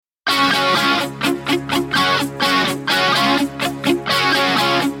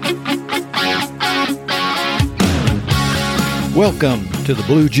Welcome to the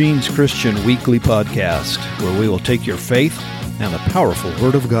Blue Jeans Christian Weekly Podcast, where we will take your faith and the powerful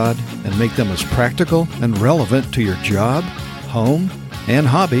Word of God and make them as practical and relevant to your job, home, and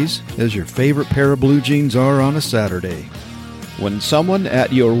hobbies as your favorite pair of blue jeans are on a Saturday. When someone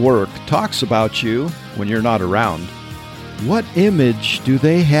at your work talks about you when you're not around, what image do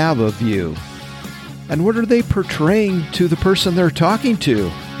they have of you? And what are they portraying to the person they're talking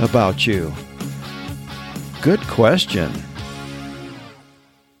to about you? Good question.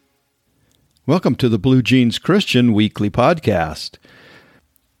 Welcome to the Blue Jeans Christian Weekly Podcast.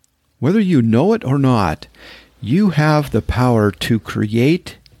 Whether you know it or not, you have the power to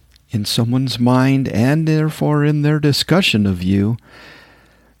create in someone's mind and therefore in their discussion of you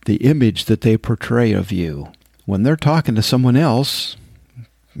the image that they portray of you when they're talking to someone else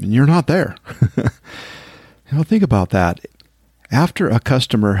and you're not there. Think about that. After a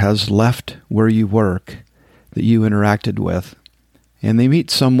customer has left where you work that you interacted with, and they meet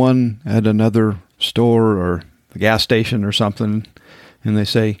someone at another store or the gas station or something, and they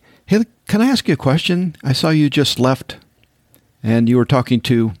say, "Hey, can I ask you a question? I saw you just left, and you were talking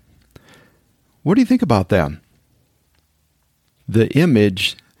to..." What do you think about them? The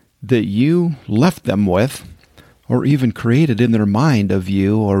image that you left them with, or even created in their mind of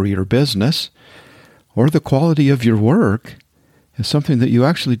you or your business, or the quality of your work, is something that you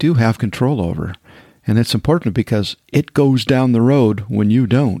actually do have control over. And it's important because it goes down the road when you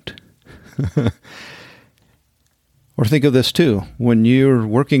don't. Or think of this too. When you're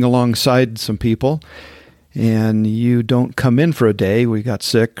working alongside some people and you don't come in for a day, we got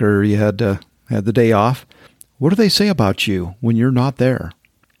sick or you had the day off, what do they say about you when you're not there?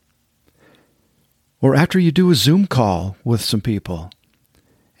 Or after you do a Zoom call with some people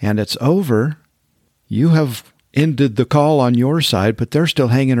and it's over, you have ended the call on your side, but they're still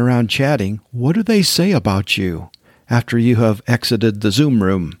hanging around chatting. What do they say about you after you have exited the Zoom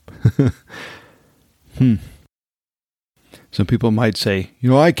room? Some people might say,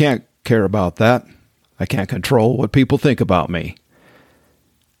 I can't care about that. I can't control what people think about me.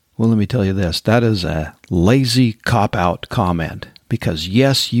 Well, let me tell you this. That is a lazy cop-out comment, because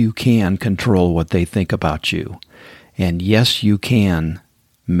yes, you can control what they think about you. And yes, you can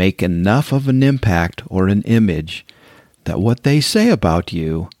make enough of an impact or an image that what they say about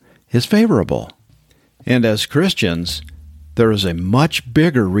you is favorable. And as Christians, there is a much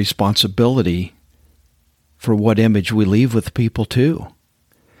bigger responsibility for what image we leave with people too.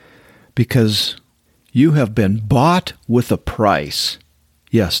 Because you have been bought with a price.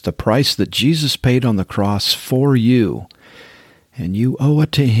 Yes, the price that Jesus paid on the cross for you. And you owe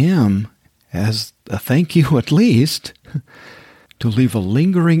it to Him, as a thank you at least, to leave a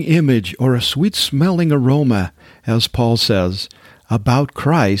lingering image or a sweet-smelling aroma, as Paul says, about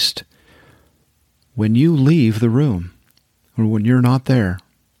Christ when you leave the room or when you're not there.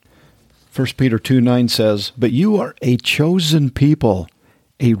 1 Peter 2:9 says, "But you are a chosen people,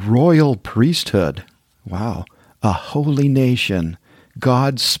 a royal priesthood." Wow. A holy nation,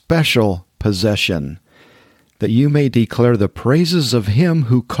 God's special possession, that you may declare the praises of Him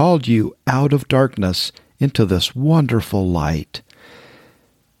who called you out of darkness into this wonderful light.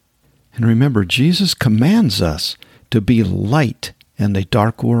 And remember, Jesus commands us to be light in a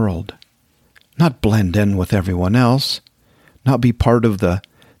dark world, not blend in with everyone else, not be part of the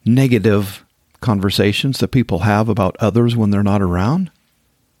negative conversations that people have about others when they're not around.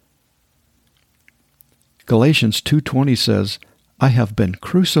 Galatians 2:20 says, "I have been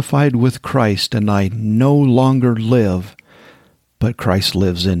crucified with Christ, and I no longer live, but Christ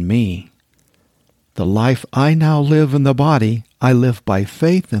lives in me. The life I now live in the body, I live by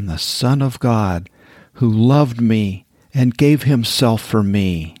faith in the Son of God, who loved me and gave Himself for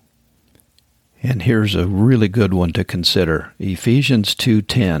me." And here's a really good one to consider. Ephesians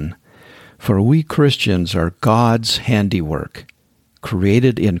 2:10, "For we Christians are God's handiwork,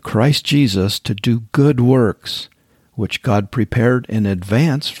 created in Christ Jesus to do good works, which God prepared in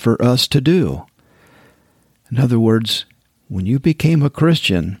advance for us to do." In other words, when you became a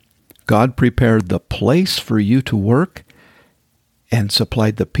Christian, God prepared the place for you to work and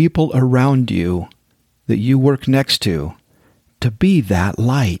supplied the people around you that you work next to be that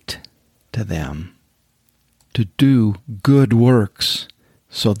light to them, to do good works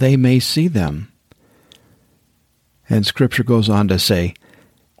so they may see them. And Scripture goes on to say,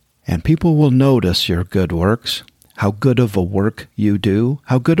 "And people will notice your good works, how good of a work you do,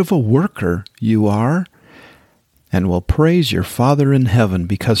 how good of a worker you are, and will praise your Father in heaven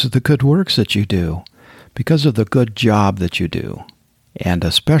because of the good works that you do, because of the good job that you do, and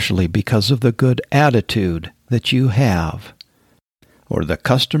especially because of the good attitude that you have, or the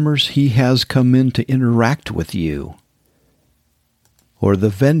customers He has come in to interact with you. or the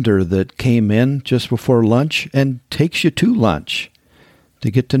vendor that came in just before lunch and takes you to lunch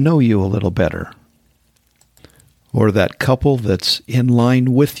to get to know you a little better, or that couple that's in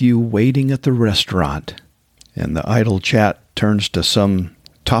line with you waiting at the restaurant, and the idle chat turns to some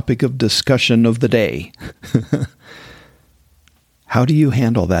topic of discussion of the day. How do you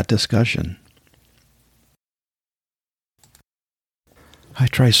handle that discussion? I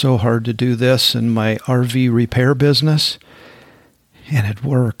try so hard to do this in my RV repair business, and it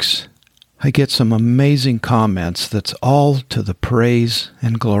works. I get some amazing comments that's all to the praise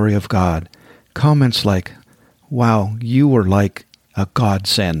and glory of God. Comments like, "Wow, you were like a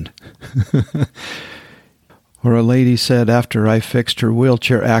godsend." Or a lady said after I fixed her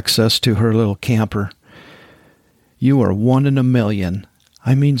wheelchair access to her little camper, "You are 1 in a million.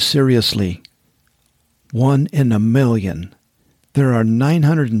 I mean seriously, 1 in a million. There are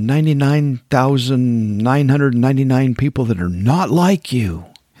 999,999 people that are not like you.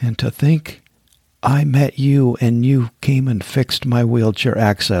 And to think I met you and you came and fixed my wheelchair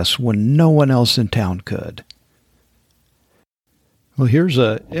access when no one else in town could." Well, here's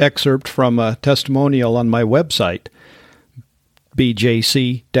an excerpt from a testimonial on my website,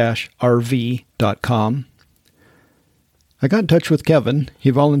 bjc-rv.com. I got in touch with Kevin. He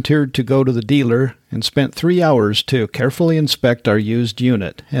volunteered to go to the dealer and spent 3 hours to carefully inspect our used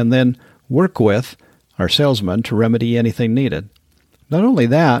unit and then work with our salesman to remedy anything needed. Not only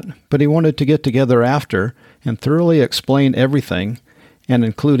that, but he wanted to get together after and thoroughly explain everything, and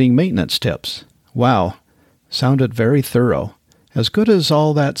including maintenance tips. Wow, sounded very thorough. As good as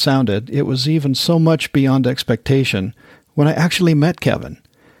all that sounded, it was even so much beyond expectation when I actually met Kevin.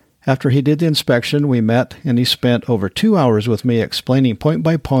 After he did the inspection, we met, and he spent over 2 hours with me explaining point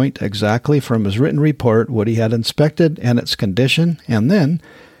by point exactly from his written report what he had inspected and its condition, and then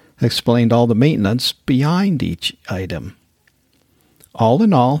explained all the maintenance behind each item. All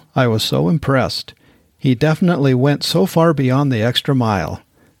in all, I was so impressed. He definitely went so far beyond the extra mile.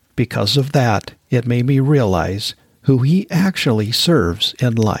 Because of that, it made me realize who he actually serves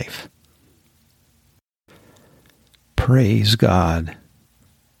in life. Praise God.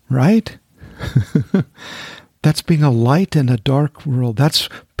 Right? That's being a light in a dark world. That's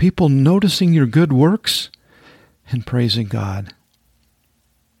people noticing your good works and praising God.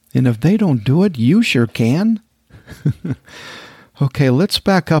 And if they don't do it, you sure can. Okay, let's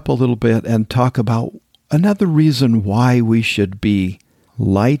back up a little bit and talk about another reason why we should be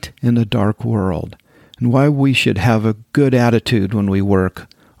light in a dark world and why we should have a good attitude when we work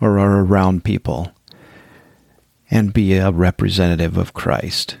or are around people and be a representative of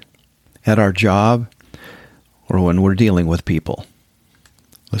Christ at our job or when we're dealing with people.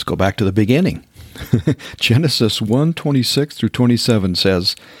 Let's go back to the beginning. Genesis 1:26 through 27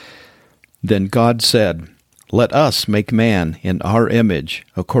 says, "Then God said, 'Let us make man in our image,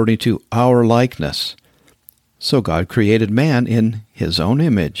 according to our likeness.' So God created man in his own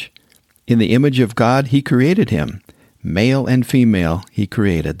image. In the image of God he created him. Male and female he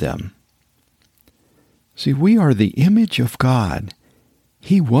created them." See, we are the image of God.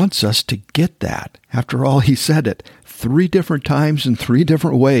 He wants us to get that. After all, he said it 3 different times in 3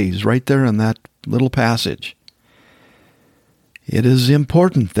 different ways right there in that little passage. It is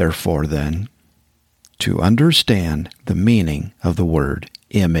important, therefore, then, to understand the meaning of the word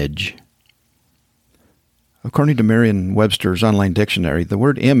image. According to Merriam-Webster's online dictionary, the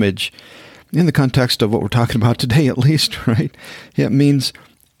word image, in the context of what we're talking about today at least, right, it means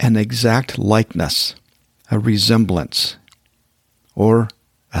an exact likeness, a resemblance, or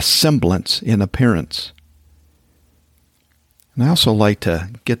a semblance in appearance. And I also like to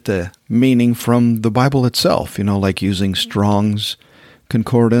get the meaning from the Bible itself, like using Strong's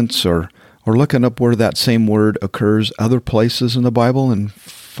Concordance or looking up where that same word occurs other places in the Bible and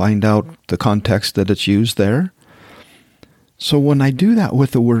find out the context that it's used there. So when I do that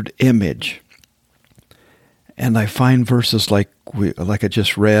with the word image, and I find verses like I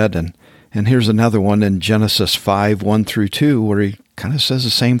just read, and here's another one in Genesis 5:1-2, where he kind of says the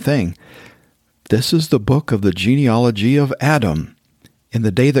same thing. This is the book of the genealogy of Adam. In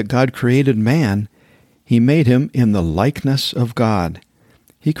the day that God created man, he made him in the likeness of God.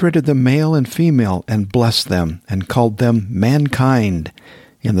 He created them male and female and blessed them and called them mankind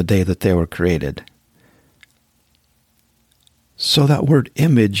in the day that they were created. So that word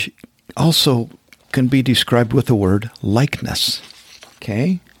image also can be described with the word likeness.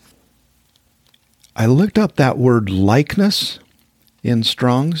 Okay? I looked up that word likeness in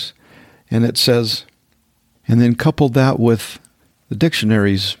Strong's, and it says, and then coupled that with the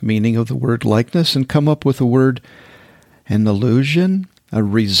dictionary's meaning of the word likeness and come up with the word an illusion, a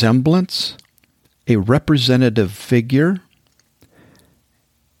resemblance, a representative figure,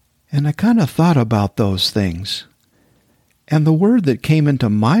 And I kind of thought about those things. And the word that came into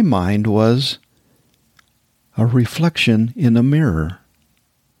my mind was a reflection in a mirror.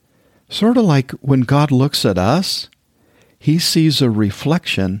 Sort of like when God looks at us, He sees a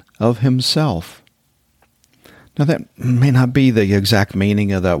reflection of Himself. Now that may not be the exact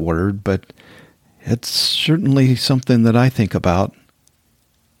meaning of that word, but it's certainly something that I think about.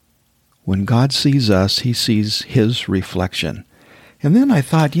 When God sees us, He sees His reflection. And then I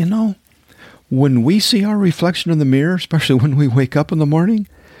thought, when we see our reflection in the mirror, especially when we wake up in the morning,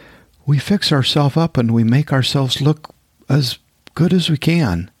 we fix ourselves up and we make ourselves look as good as we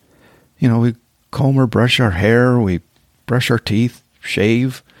can. We comb or brush our hair, we brush our teeth,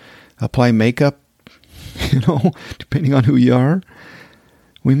 shave, apply makeup, depending on who you are.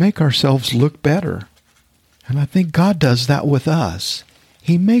 We make ourselves look better. And I think God does that with us.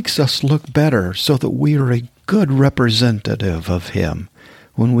 He makes us look better so that we are a good representative of Him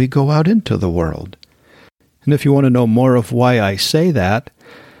when we go out into the world. And if you want to know more of why I say that,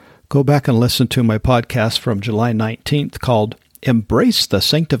 go back and listen to my podcast from July 19th called Embrace the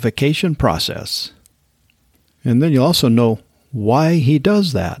Sanctification Process. And then you'll also know why He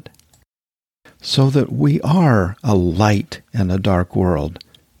does that. So that we are a light in a dark world.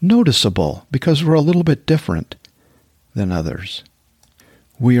 Noticeable because we're a little bit different than others.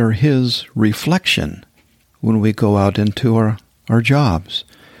 We are His reflection when we go out into our jobs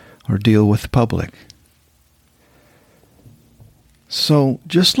or deal with the public. So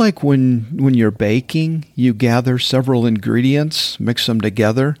just like when you're baking, you gather several ingredients, mix them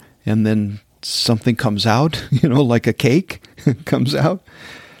together, and then something comes out, like a cake comes out.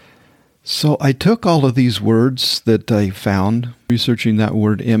 So I took all of these words that I found researching that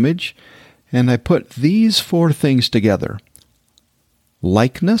word image, and I put these 4 things together: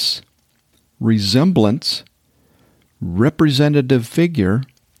 likeness, resemblance, representative figure,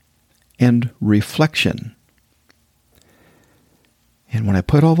 and reflection. And when I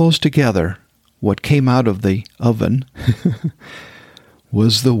put all those together, what came out of the oven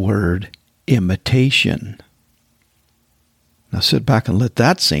was the word imitation. Now sit back and let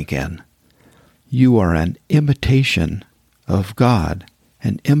that sink in. You are an imitation of God,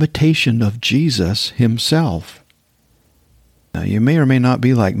 an imitation of Jesus Himself. Now, you may or may not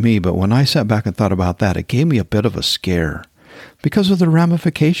be like me, but when I sat back and thought about that, it gave me a bit of a scare because of the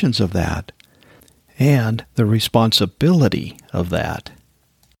ramifications of that and the responsibility of that.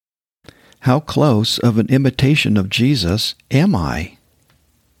 How close of an imitation of Jesus am I?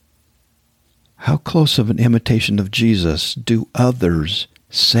 How close of an imitation of Jesus do others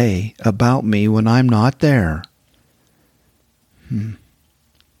say about me when I'm not there?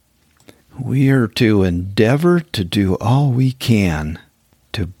 We are to endeavor to do all we can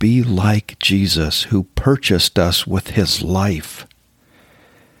to be like Jesus, who purchased us with His life.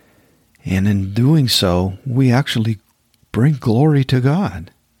 And in doing so, we actually bring glory to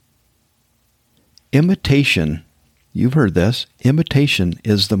God. Imitation, you've heard this, imitation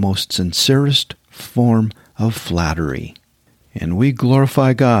is the most sincerest form of flattery. And we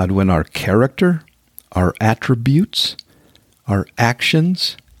glorify God when our character, our attributes, our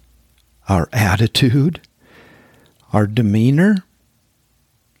actions, our attitude, our demeanor,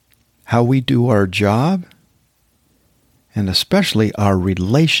 how we do our job, and especially our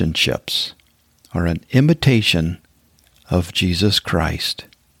relationships are an imitation of Jesus Christ.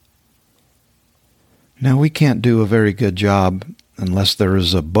 Now, we can't do a very good job unless there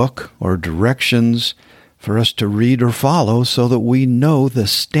is a book or directions for us to read or follow so that we know the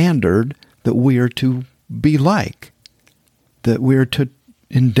standard that we are to be like, that we are to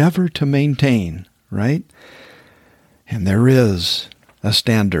endeavor to maintain, right? And there is a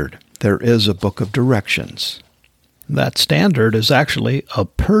standard. There is a book of directions. That standard is actually a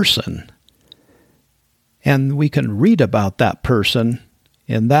person. And we can read about that person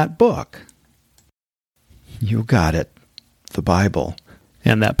in that book. You got it. The Bible.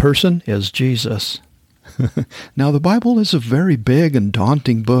 And that person is Jesus. Now, the Bible is a very big and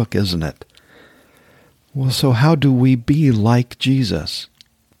daunting book, isn't it? Well, so how do we be like Jesus?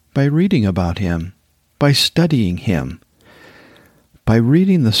 By reading about Him, by studying Him, by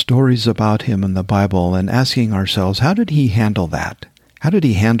reading the stories about Him in the Bible and asking ourselves, how did He handle that? How did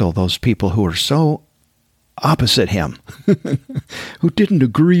He handle those people who are so opposite Him, who didn't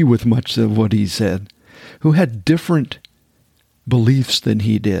agree with much of what He said, who had different beliefs than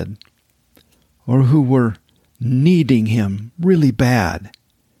He did, or who were needing Him really bad?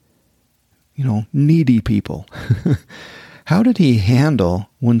 Needy people. How did He handle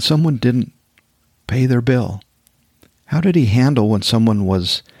when someone didn't pay their bill? How did He handle when someone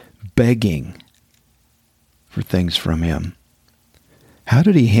was begging for things from Him? How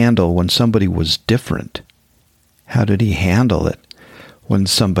did he handle when somebody was different? How did he handle it when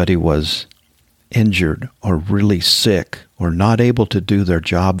somebody was injured or really sick or not able to do their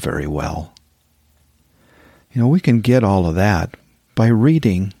job very well? We can get all of that by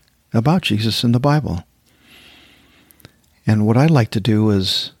reading about Jesus in the Bible. And what I like to do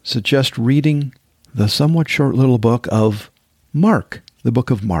is suggest reading the somewhat short little book of Mark, the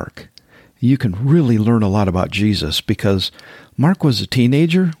book of Mark. You can really learn a lot about Jesus because Mark was a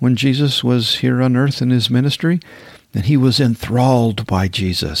teenager when Jesus was here on earth in his ministry, and he was enthralled by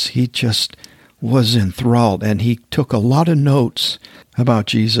Jesus. He just was enthralled, and he took a lot of notes about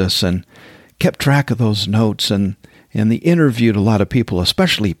Jesus and kept track of those notes, and he interviewed a lot of people,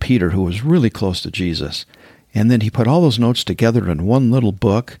 especially Peter, who was really close to Jesus. And then he put all those notes together in one little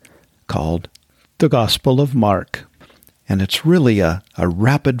book called The Gospel of Mark. And it's really a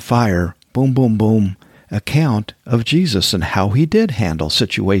rapid-fire, boom, boom, boom account of Jesus and how he did handle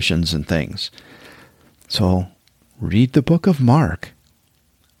situations and things. So read the book of Mark.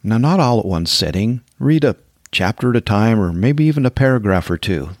 Now, not all at one sitting. Read a chapter at a time, or maybe even a paragraph or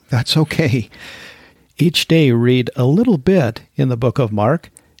two. That's okay. Each day read a little bit in the book of Mark,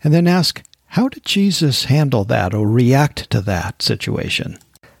 and then ask, how did Jesus handle that or react to that situation?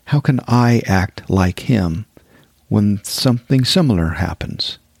 How can I act like him when something similar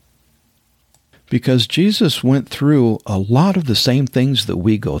happens? Because Jesus went through a lot of the same things that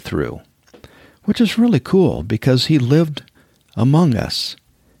we go through, which is really cool because he lived among us.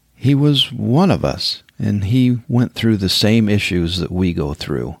 He was one of us, and he went through the same issues that we go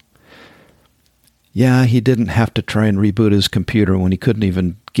through. Yeah, he didn't have to try and reboot his computer when he couldn't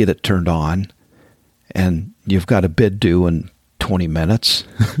even get it turned on, and you've got a bid due in 20 minutes,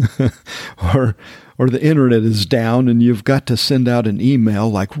 or the internet is down and you've got to send out an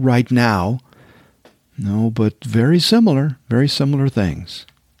email like right now. No, but very similar things.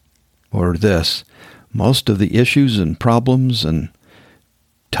 Or this, most of the issues and problems and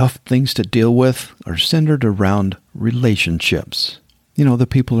tough things to deal with are centered around relationships. The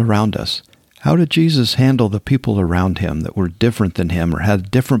people around us. How did Jesus handle the people around him that were different than him or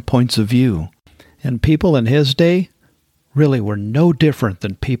had different points of view? And people in his day really were no different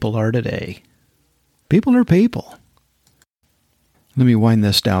than people are today. People are people. Let me wind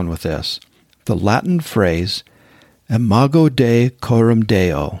this down with this. The Latin phrase, imago Dei coram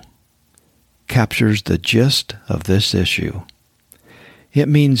Deo, captures the gist of this issue. It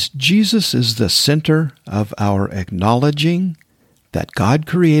means Jesus is the center of our acknowledging that God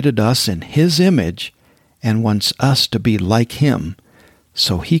created us in his image and wants us to be like him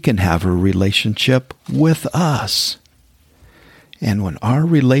so he can have a relationship with us. And when our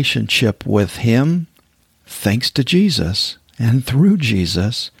relationship with him, thanks to Jesus and through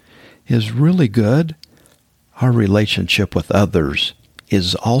Jesus, is really good, our relationship with others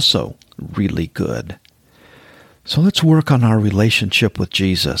is also really good. So let's work on our relationship with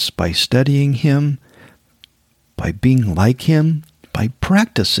Jesus by studying him, by being like him, by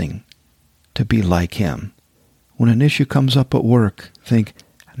practicing to be like him. When an issue comes up at work, think,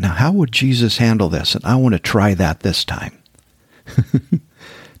 now how would Jesus handle this? And I want to try that this time.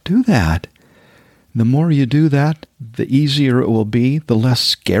 Do that. The more you do that, the easier it will be, the less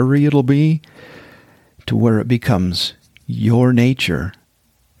scary it'll be, to where it becomes your nature,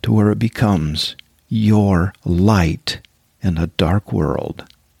 to where it becomes your light in a dark world.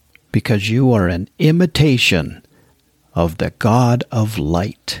 Because you are an imitation of the God of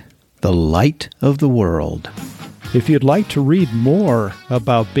light, the light of the world. If you'd like to read more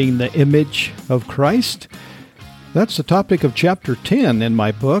about being the image of Christ, that's the topic of chapter 10 in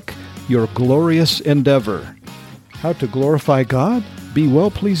my book, Your Glorious Endeavor. How to glorify God, be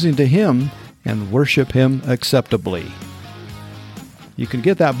well-pleasing to him, and worship him acceptably. You can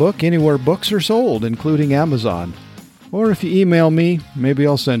get that book anywhere books are sold, including Amazon. Or if you email me, maybe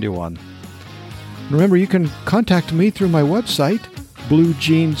I'll send you one. Remember, you can contact me through my website,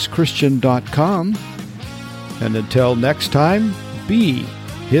 bluejeanschristian.com. And until next time, be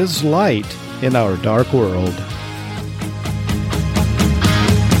his light in our dark world.